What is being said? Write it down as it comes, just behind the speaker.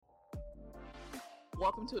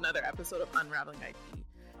Welcome to another episode of Unraveling IT.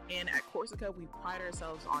 And at Corsica, we pride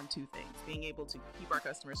ourselves on two things: being able to keep our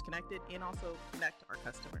customers connected and also connect our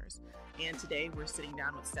customers. And today we're sitting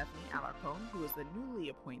down with Stephany Alarcon, who is the newly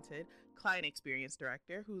appointed Client Experience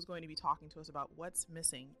Director, who's going to be talking to us about what's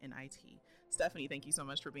missing in IT. Stephany, thank you so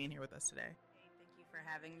much for being here with us today. Thank you for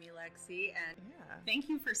having me, Lexi, and thank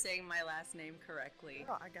you for saying my last name correctly.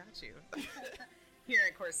 Oh, I got you. Here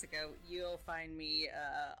at Corsica, you'll find me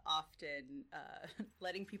often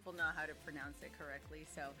letting people know how to pronounce it correctly.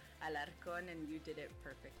 So, Alarcon, and you did it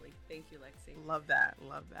perfectly. Thank you, Lexi. Love that.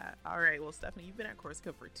 Love that. All right. Well, Stephany, you've been at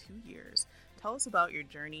Corsica for 2 years. Tell us about your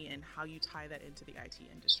journey and how you tie that into the IT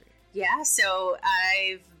industry. Yeah, so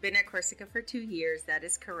I've been at Corsica for 2 years. That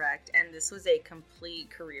is correct. And this was a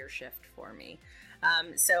complete career shift for me.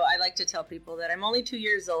 So I like to tell people that I'm only 2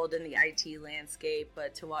 years old in the IT landscape,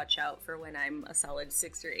 but to watch out for when I'm a solid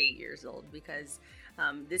 6 or 8 years old, because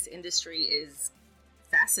this industry is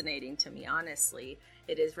fascinating to me, honestly.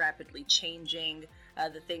 It is rapidly changing.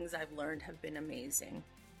 The things I've learned have been amazing.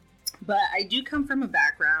 But I do come from a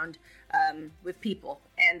background with people,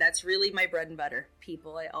 and that's really my bread and butter.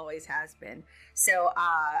 People, it always has been. So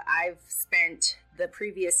I've spent the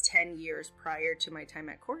previous 10 years prior to my time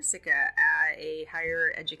at Corsica at a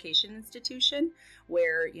higher education institution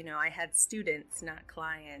where, I had students, not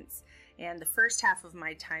clients. And the first half of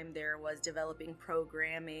my time there was developing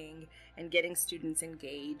programming and getting students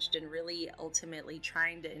engaged and really ultimately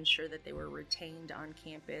trying to ensure that they were retained on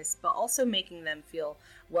campus, but also making them feel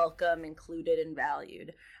welcome, included, and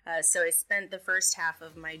valued. So I spent the first half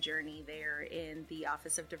of my journey there in the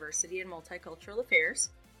Office of Diversity and Multicultural Affairs.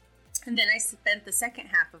 And then I spent the second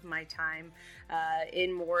half of my time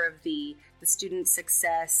in more of the student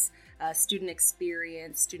success, student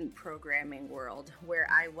experience, student programming world, where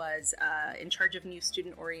I was in charge of new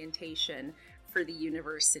student orientation for the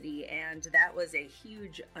university, and that was a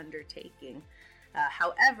huge undertaking.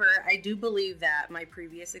 However, I do believe that my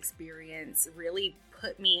previous experience really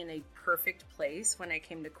put me in a perfect place when I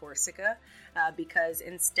came to Corsica, because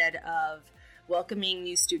instead of welcoming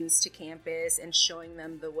new students to campus and showing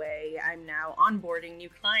them the way, I'm now onboarding new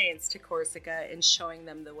clients to Corsica and showing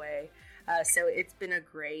them the way. So it's been a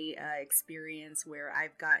great experience where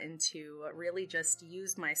I've gotten to really just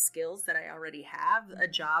use my skills that I already have, a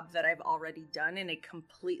job that I've already done in a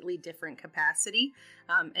completely different capacity,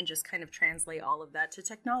 and just kind of translate all of that to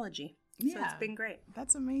technology. Yeah, so it's been great.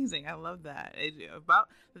 That's amazing. I love that.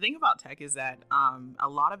 The thing about tech is that a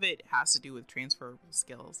lot of it has to do with transferable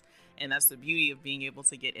skills. And that's the beauty of being able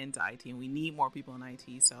to get into IT. And we need more people in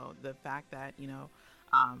IT. So the fact that,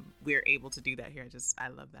 we're able to do that here, I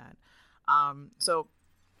love that. So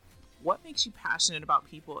what makes you passionate about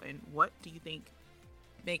people, and what do you think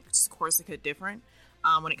makes Corsica different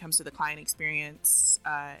when it comes to the client experience?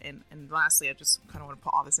 And lastly, I just kind of want to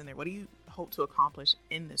put all this in there. What do you hope to accomplish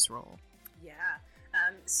in this role? Yeah.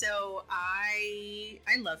 So I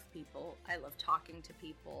love people. I love talking to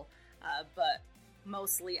people, but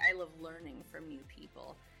mostly I love learning from new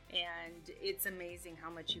people. And it's amazing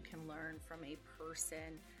how much you can learn from a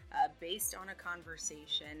person based on a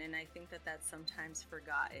conversation. And I think that that's sometimes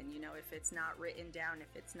forgotten. If it's not written down,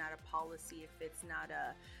 if it's not a policy, if it's not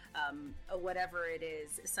a whatever it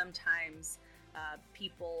is, sometimes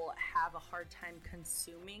people have a hard time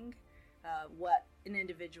consuming what an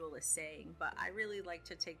individual is saying. But I really like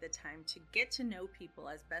to take the time to get to know people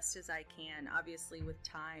as best as I can. Obviously, with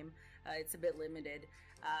time, it's a bit limited.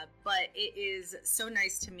 But it is so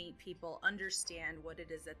nice to meet people, understand what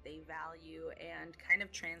it is that they value, and kind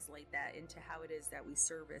of translate that into how it is that we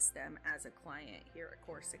service them as a client here at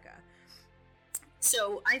Corsica.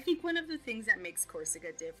 So I think one of the things that makes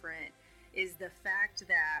Corsica different is the fact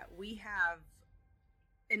that we have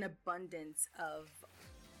an abundance of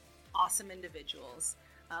awesome individuals.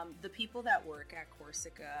 The people that work at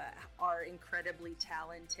Corsica are incredibly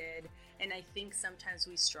talented, and I think sometimes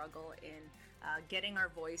we struggle in getting our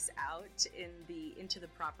voice out into the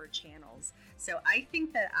proper channels. So I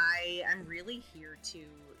think that I am really here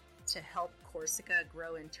to help Corsica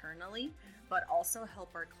grow internally, but also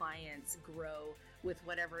help our clients grow with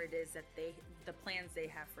whatever it is that the plans they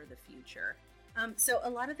have for the future. So a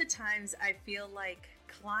lot of the times I feel like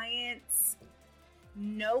clients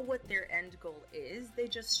know what their end goal is, they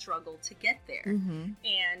just struggle to get there. Mm-hmm.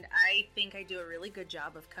 And I think I do a really good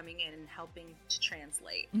job of coming in and helping to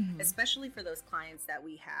translate, especially for those clients that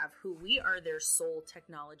we have who we are their sole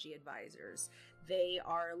technology advisors. They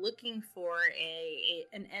are looking for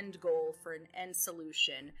an end goal, for an end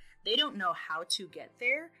solution. They don't know how to get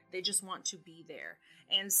there. They just want to be there.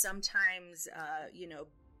 And sometimes,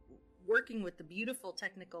 working with the beautiful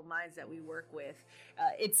technical minds that we work with,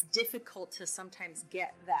 it's difficult to sometimes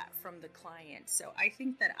get that from the client. So I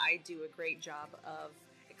think that I do a great job of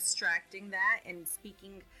extracting that and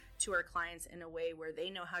speaking to our clients in a way where they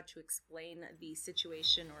know how to explain the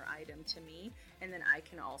situation or item to me, and then I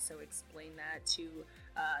can also explain that to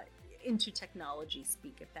into technology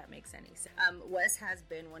speak, if that makes any sense. Wes has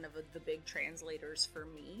been one of the big translators for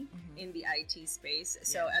me in the IT space.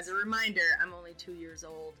 So as a reminder, I'm only 2 years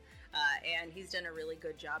old, and he's done a really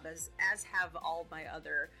good job, as have all my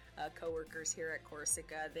other coworkers here at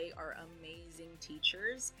Corsica. They are amazing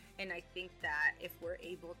teachers, and I think that if we're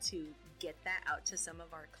able to get that out to some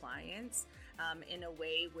of our clients in a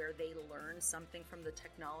way where they learn something from the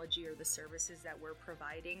technology or the services that we're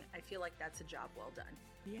providing, I feel like that's a job well done.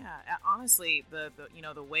 Yeah, honestly,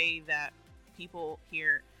 the way that people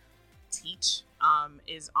here teach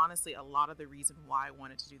is honestly a lot of the reason why I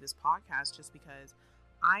wanted to do this podcast, just because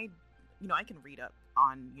I can read up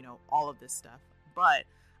on, all of this stuff, but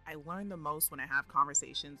I learn the most when I have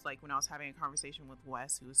conversations, like when I was having a conversation with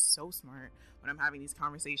Wes, who is so smart, when I'm having these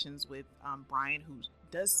conversations with Brian, who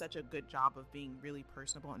does such a good job of being really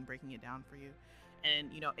personable and breaking it down for you.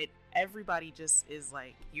 And, everybody just is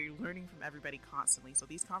like, you're learning from everybody constantly. So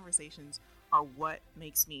these conversations are what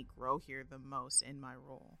makes me grow here the most in my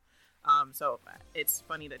role. So it's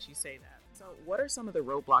funny that you say that. So what are some of the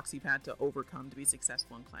roadblocks you've had to overcome to be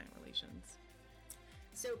successful in client relations?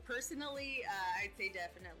 So personally, I'd say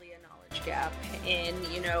definitely a knowledge gap. And,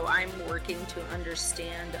 I'm working to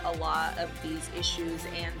understand a lot of these issues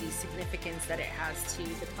and the significance that it has to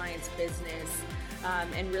the client's business,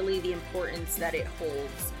 and really the importance that it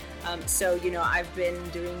holds. So, I've been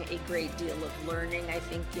doing a great deal of learning. I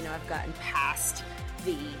think, I've gotten past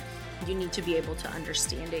you need to be able to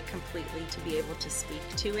understand it completely to be able to speak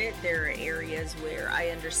to it. There are areas where I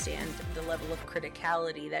understand the level of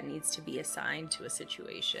criticality that needs to be assigned to a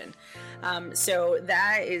situation. So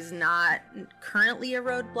that is not currently a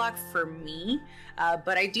roadblock for me,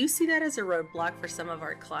 but I do see that as a roadblock for some of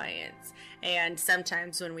our clients. And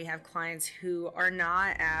sometimes when we have clients who are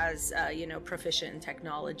not as, proficient in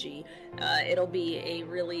technology, it'll be a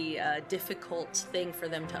really difficult thing for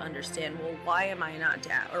them to understand, well, why am I not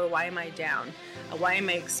down? Or why am I down? Why am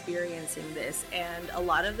I experiencing this? And a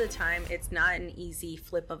lot of the time, it's not an easy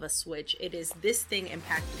flip of a switch. It is this thing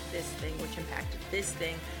impacted this thing, which impacted this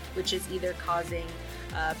thing, which is either causing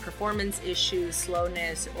performance issues,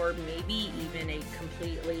 slowness, or maybe even a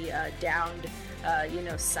completely downed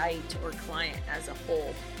site or client as a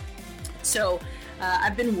whole. So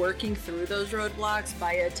I've been working through those roadblocks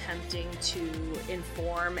by attempting to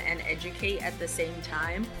inform and educate at the same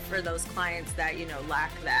time for those clients that,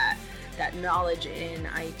 lack that knowledge in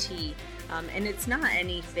IT. And it's not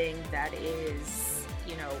anything that is,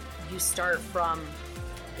 you start from,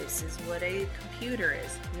 this is what a computer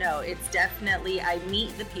is. No, it's definitely, I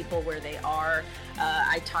meet the people where they are.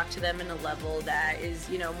 I talk to them in a level that is,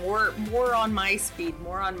 more on my speed,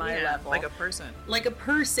 more on my level. Like a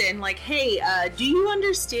person. Like, hey, do you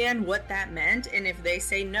understand what that meant? And if they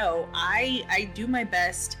say no, I do my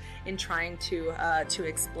best in trying to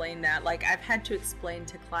explain that. Like, I've had to explain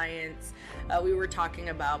to clients, we were talking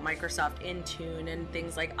about Microsoft Intune and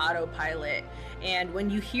things like autopilot. And when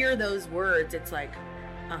you hear those words, it's like,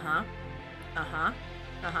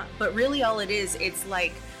 but really all it is, it's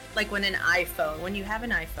like when you have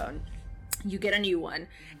an iPhone, you get a new one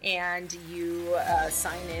and you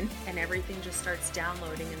sign in and everything just starts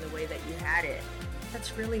downloading in the way that you had it.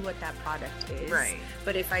 That's really what that product is. Right.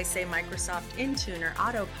 But if I say Microsoft Intune or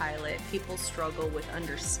autopilot, people struggle with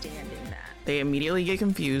understanding that. They immediately get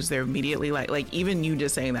confused. They're immediately like even you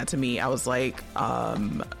just saying that to me, I was like,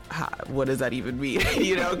 what does that even mean?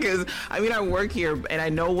 Because I work here and I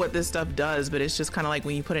know what this stuff does, but it's just kind of like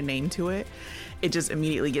when you put a name to it, it just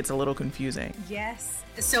immediately gets a little confusing. Yes.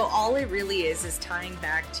 So all it really is tying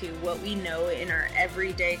back to what we know in our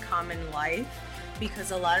everyday common life,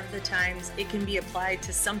 because a lot of the times it can be applied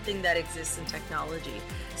to something that exists in technology.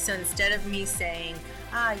 So instead of me saying,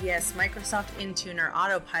 yes, Microsoft Intune or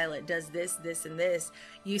autopilot does this, this, and this,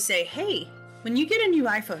 you say, hey, when you get a new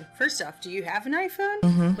iPhone, first off, do you have an iPhone?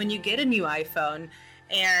 Mm-hmm. When you get a new iPhone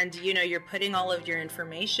and, you're putting all of your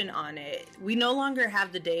information on it, we no longer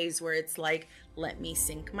have the days where it's like, let me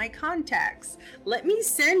sync my contacts. Let me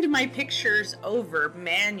send my pictures over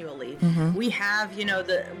manually. Mm-hmm. We have,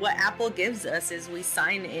 what Apple gives us is we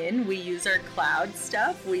sign in, we use our cloud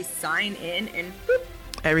stuff, we sign in and boop.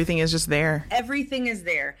 Everything is just there. Everything is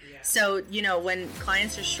there. Yeah. So, when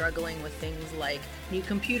clients are struggling with things like new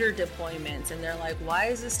computer deployments and they're like, why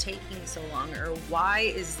is this taking so long? Or why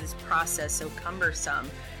is this process so cumbersome?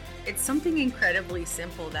 it's something incredibly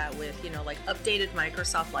simple that with, like updated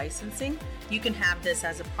Microsoft licensing, you can have this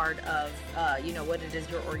as a part of, what it is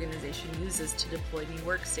your organization uses to deploy new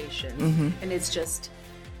workstations. Mm-hmm. And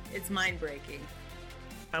it's mind-breaking.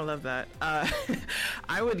 I love that.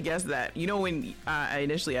 I would guess that, when I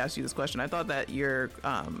initially asked you this question, I thought that your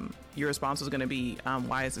response was going to be,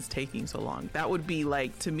 why is this taking so long? That would be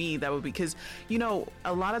like, to me, that would be because,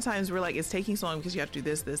 a lot of times we're like, it's taking so long because you have to do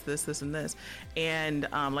this, and this. And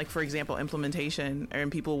like, for example, implementation and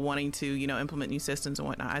people wanting to, implement new systems and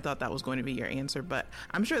whatnot. I thought that was going to be your answer, but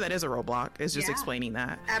I'm sure that is a roadblock. It's just explaining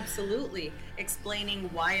that. Absolutely. Explaining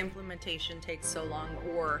why implementation takes so long,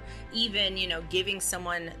 or even, giving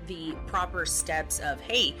someone the proper steps of,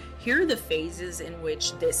 hey, here are the phases in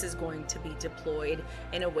which this is going to be deployed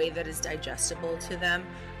in a way that is digestible to them.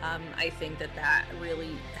 I think that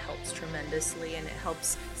really helps tremendously, and it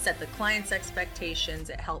helps set the client's expectations.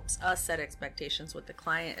 It helps us set expectations with the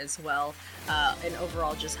client as well. And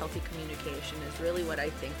overall, just healthy communication is really what I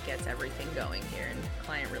think gets everything going here in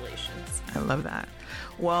client relations. I love that.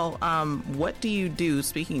 Well, what do you do,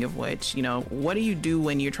 speaking of which, what do you do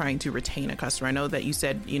when you're trying to retain a customer? I know that you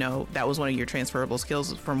said, that was one of your transferable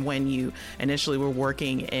skills from when you initially were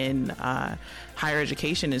working in higher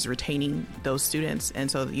education, is retaining those students. And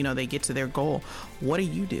so, they get to their goal. What do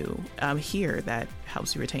you do here that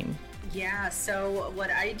helps you retain? Yeah, so what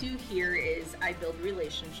I do here is I build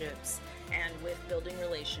relationships. And with building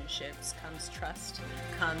relationships comes trust,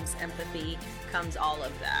 comes empathy, comes all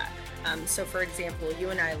of that. So for example,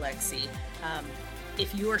 you and I, Lexi,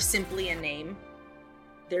 if you are simply a name,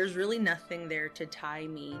 there's really nothing there to tie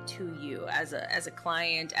me to you as a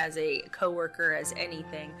client, as a coworker, as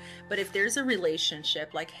anything. But if there's a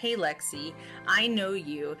relationship, like, hey, Lexi, I know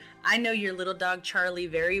you. I know your little dog, Charlie,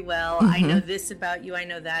 very well. Mm-hmm. I know this about you. I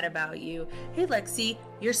know that about you. Hey, Lexi,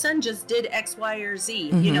 your son just did X, Y, or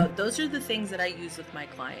Z. Mm-hmm. Those are the things that I use with my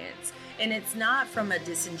clients. And it's not from a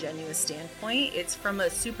disingenuous standpoint. It's from a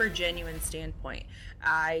super genuine standpoint.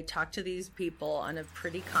 I talk to these people on a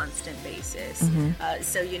pretty constant basis. Mm-hmm.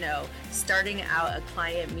 So, starting out a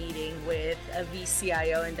client meeting with a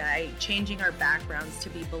VCIO and I, changing our backgrounds to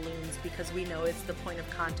be balloons because we know it's the point of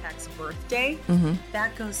contact's birthday, mm-hmm.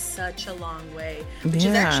 that goes such a long way, which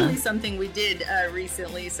is actually something we did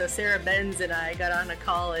recently. So Sarah Benz and I got on a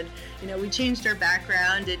call and, we changed our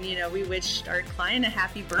background and, we wished our client a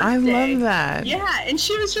happy birthday. I love that. Yeah. And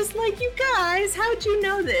she was just like, you guys, how'd you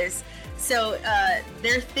know this? So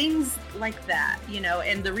there are things like that,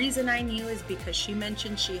 and the reason I knew is because she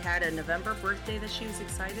mentioned she had a November birthday that she was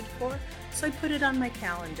excited for. So I put it on my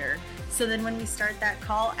calendar. So then when we start that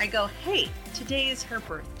call, I go, hey, today is her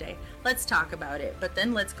birthday. Let's talk about it. But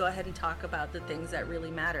then let's go ahead and talk about the things that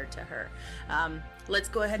really matter to her. Let's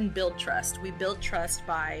go ahead and build trust. We build trust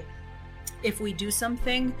by, if we do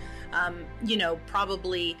something,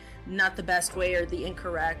 probably not the best way or the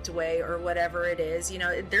incorrect way or whatever it is,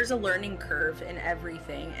 there's a learning curve in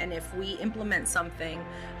everything. And if we implement something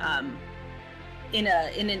in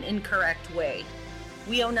an incorrect way,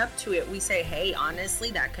 we own up to it. We say, hey,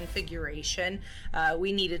 honestly, that configuration,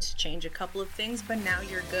 we needed to change a couple of things, but now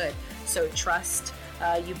you're good. So trust,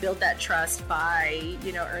 you build that trust by,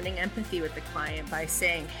 earning empathy with the client by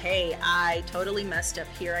saying, hey, I totally messed up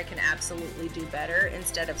here. I can absolutely do better,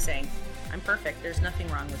 instead of saying, I'm perfect. There's nothing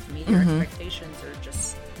wrong with me. Your mm-hmm. expectations are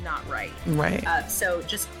just not right. Right. So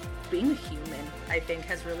just being a human, I think,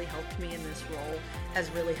 has really helped me in this role, has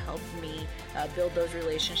really helped me build those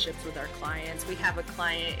relationships with our clients. We have a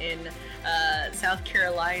client in South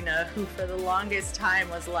Carolina who for the longest time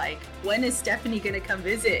was like, when is Stephany going to come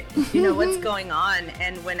visit? What's going on?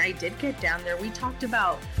 And when I did get down there, we talked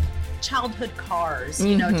about childhood cars,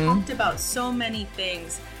 mm-hmm. talked about so many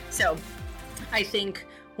things. So I think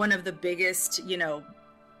one of the biggest,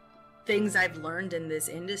 things I've learned in this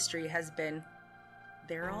industry has been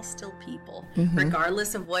they're all still people, mm-hmm.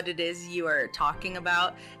 regardless of what it is you are talking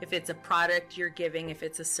about. If it's a product you're giving, if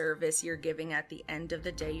it's a service you're giving, at the end of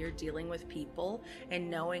the day, you're dealing with people, and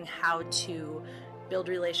knowing how to build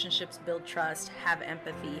relationships, build trust, have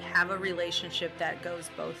empathy, have a relationship that goes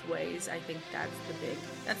both ways. I think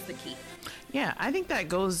that's the key. Yeah, I think that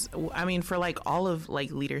goes, for like all of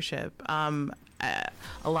like leadership.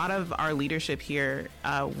 A lot of our leadership here,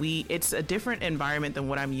 it's a different environment than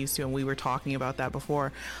what I'm used to. And we were talking about that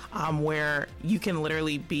before, where you can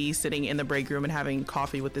literally be sitting in the break room and having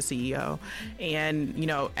coffee with the CEO, and,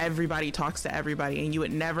 everybody talks to everybody, and you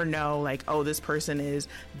would never know like, oh, this person is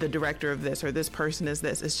the director of this, or this person is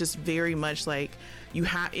this. It's just very much like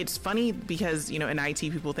it's funny because, in IT,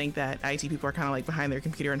 people think that IT people are kind of like behind their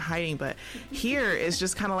computer and hiding, but here it's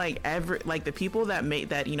just kind of like the people that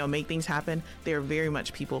make things happen, they're very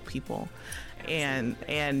much people.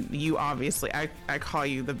 And you obviously, I call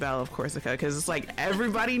you the belle of Corsica, because it's like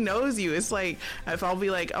everybody knows you. It's like if I'll be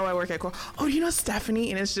like, oh, I work at oh, do you know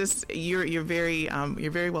Stephany? And it's just you're very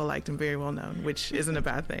well liked and very well known, which isn't a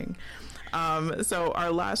bad thing. So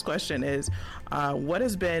our last question is, what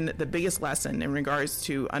has been the biggest lesson in regards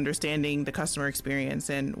to understanding the customer experience,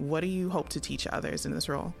 and what do you hope to teach others in this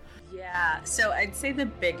role? Yeah, so I'd say the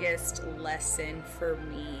biggest lesson for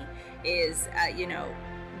me is,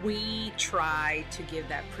 we try to give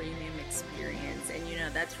that premium experience, and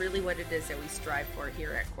that's really what it is that we strive for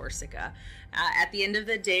here at Corsica. At the end of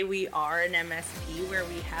the day, we are an MSP where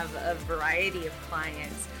we have a variety of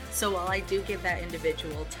clients. So while I do give that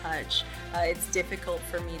individual touch, it's difficult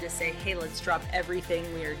for me to say, hey, let's drop everything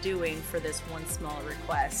we are doing for this one small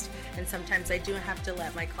request. And sometimes I do have to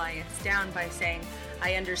let my clients down by saying,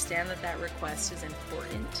 I understand that request is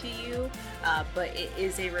important to you, but it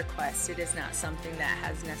is a request. It is not something that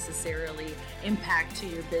has necessarily impact to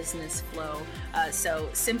your business flow. So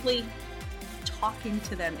simply talking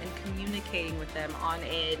to them and communicating with them on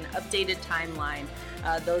an updated timeline,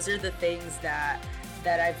 those are the things that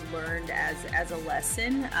I've learned as a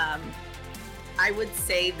lesson. I would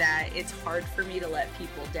say that it's hard for me to let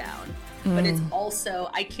people down, but it's also,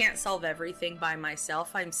 I can't solve everything by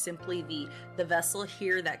myself. I'm simply the vessel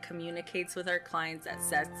here that communicates with our clients, that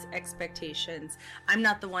sets expectations. I'm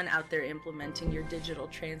not the one out there implementing your digital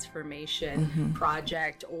transformation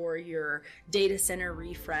project or your data center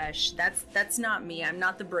refresh. That's not me. I'm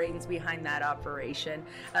not the brains behind that operation.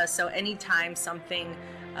 So anytime something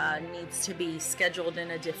needs to be scheduled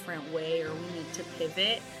in a different way, or we need to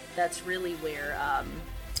pivot, that's really where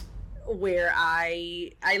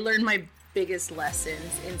I learned my biggest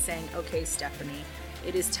lessons in saying, okay, Stephany,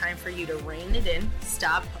 it is time for you to rein it in,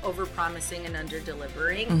 stop over-promising and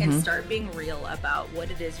under-delivering, and start being real about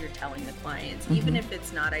what it is you're telling the clients. Even if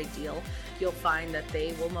it's not ideal, you'll find that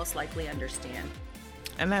they will most likely understand.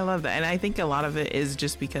 And I love that. And I think a lot of it is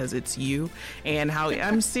just because it's you, and how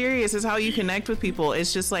I'm serious is how you connect with people.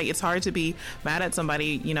 It's just like, it's hard to be mad at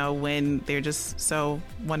somebody, when they're just so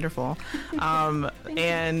wonderful.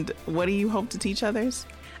 And what do you hope to teach others?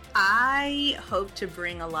 I hope to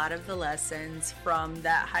bring a lot of the lessons from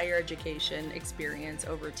that higher education experience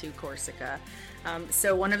over to Corsica.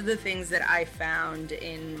 So one of the things that I found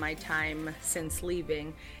in my time since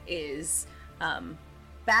leaving is,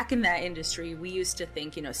 back in that industry, we used to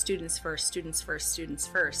think, students first, students first, students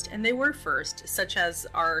first. And they were first, such as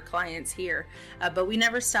our clients here. But we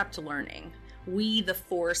never stopped learning. We, the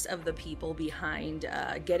force of the people behind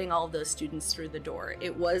getting all of those students through the door.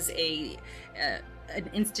 It was an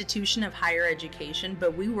institution of higher education,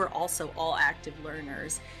 but we were also all active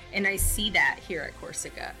learners. And I see that here at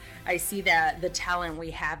Corsica. I see that the talent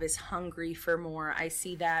we have is hungry for more. I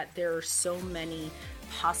see that there are so many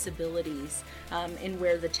possibilities in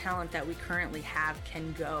where the talent that we currently have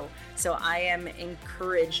can go. So I am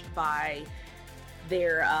encouraged by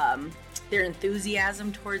their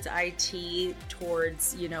enthusiasm towards IT,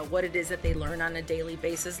 towards, what it is that they learn on a daily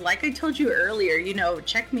basis. Like I told you earlier,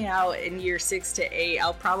 check me out in year 6 to 8.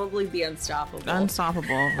 I'll probably be unstoppable.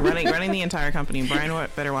 Running the entire company. Brian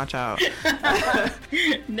better watch out.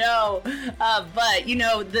 No, but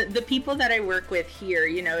the people that I work with here,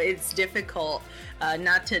 it's difficult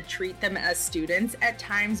not to treat them as students at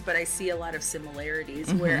times, but I see a lot of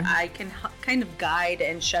similarities where I can kind of guide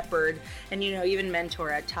and shepherd and, even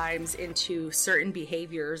mentor at times into certain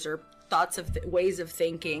behaviors or thoughts of ways of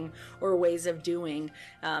thinking or ways of doing.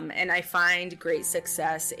 And I find great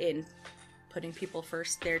success in putting people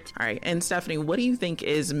first there. All right. And Stephany, what do you think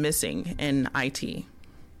is missing in IT?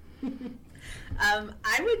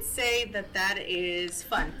 I would say that is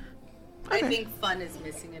fun. Okay. I think fun is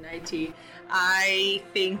missing in IT. I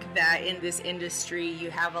think that in this industry,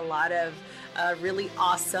 you have a lot of really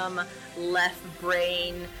awesome left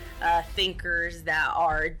brain thinkers that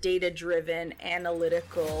are data-driven,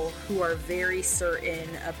 analytical, who are very certain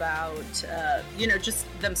about, just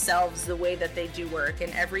themselves, the way that they do work,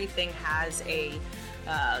 and everything has an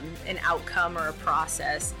outcome or a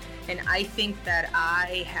process. And I think that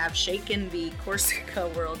I have shaken the Corsica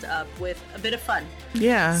world up with a bit of fun.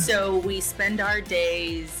 Yeah. So we spend our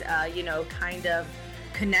days, kind of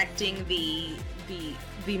connecting the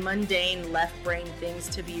mundane left brain things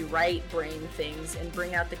to be right brain things, and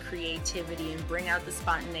bring out the creativity and bring out the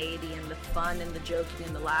spontaneity and the fun and the joking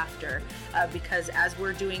and the laughter. Because as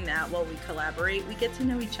we're doing that, while we collaborate, we get to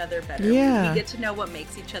know each other better. Yeah. We get to know what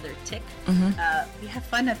makes each other tick. We have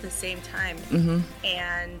fun at the same time,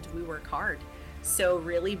 and we work hard. So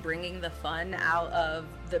really bringing the fun out of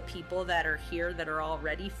the people that are here that are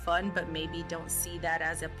already fun, but maybe don't see that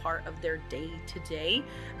as a part of their day to day.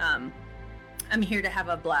 I'm here to have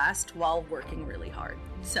a blast while working really hard.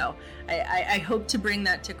 So I hope to bring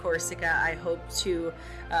that to Corsica. I hope to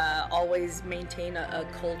always maintain a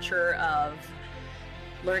culture of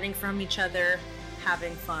learning from each other,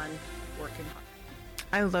 having fun, working hard.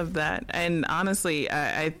 I love that. And honestly,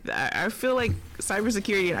 I feel like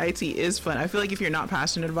cybersecurity and IT is fun. I feel like if you're not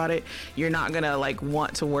passionate about it, you're not gonna like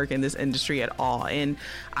want to work in this industry at all. And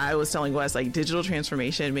I was telling Wes, like, digital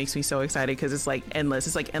transformation makes me so excited because it's like endless.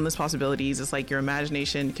 It's like endless possibilities. It's like your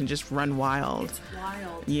imagination can just run wild. It's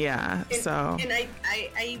wild. Yeah. And I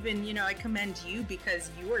even, you know, I commend you because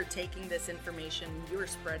you are taking this information, you are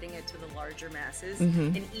spreading it to the larger masses,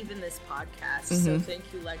 and even this podcast. So thank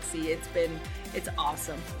you, Lexi. It's awesome.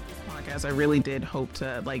 This podcast, I really did hope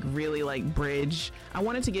to really bridge. I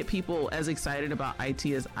wanted to get people as excited about IT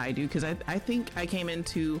as I do, because I think I came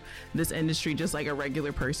into this industry just like a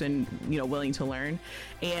regular person, you know, willing to learn.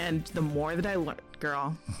 And the more that I learned,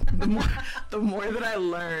 girl, the more that I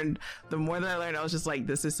learned, I was just like,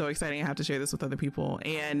 this is so exciting. I have to share this with other people.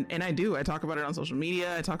 And I do. I talk about it on social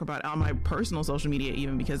media. I talk about it on my personal social media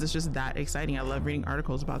even, because it's just that exciting. I love reading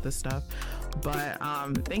articles about this stuff. But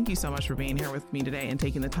thank you so much for being here with me today and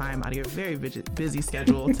taking the time out of your very busy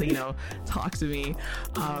schedule to, you know, talk to me.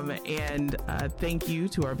 And thank you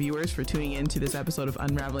to our viewers for tuning in to this episode of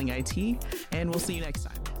Unraveling IT. And we'll see you next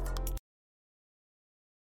time.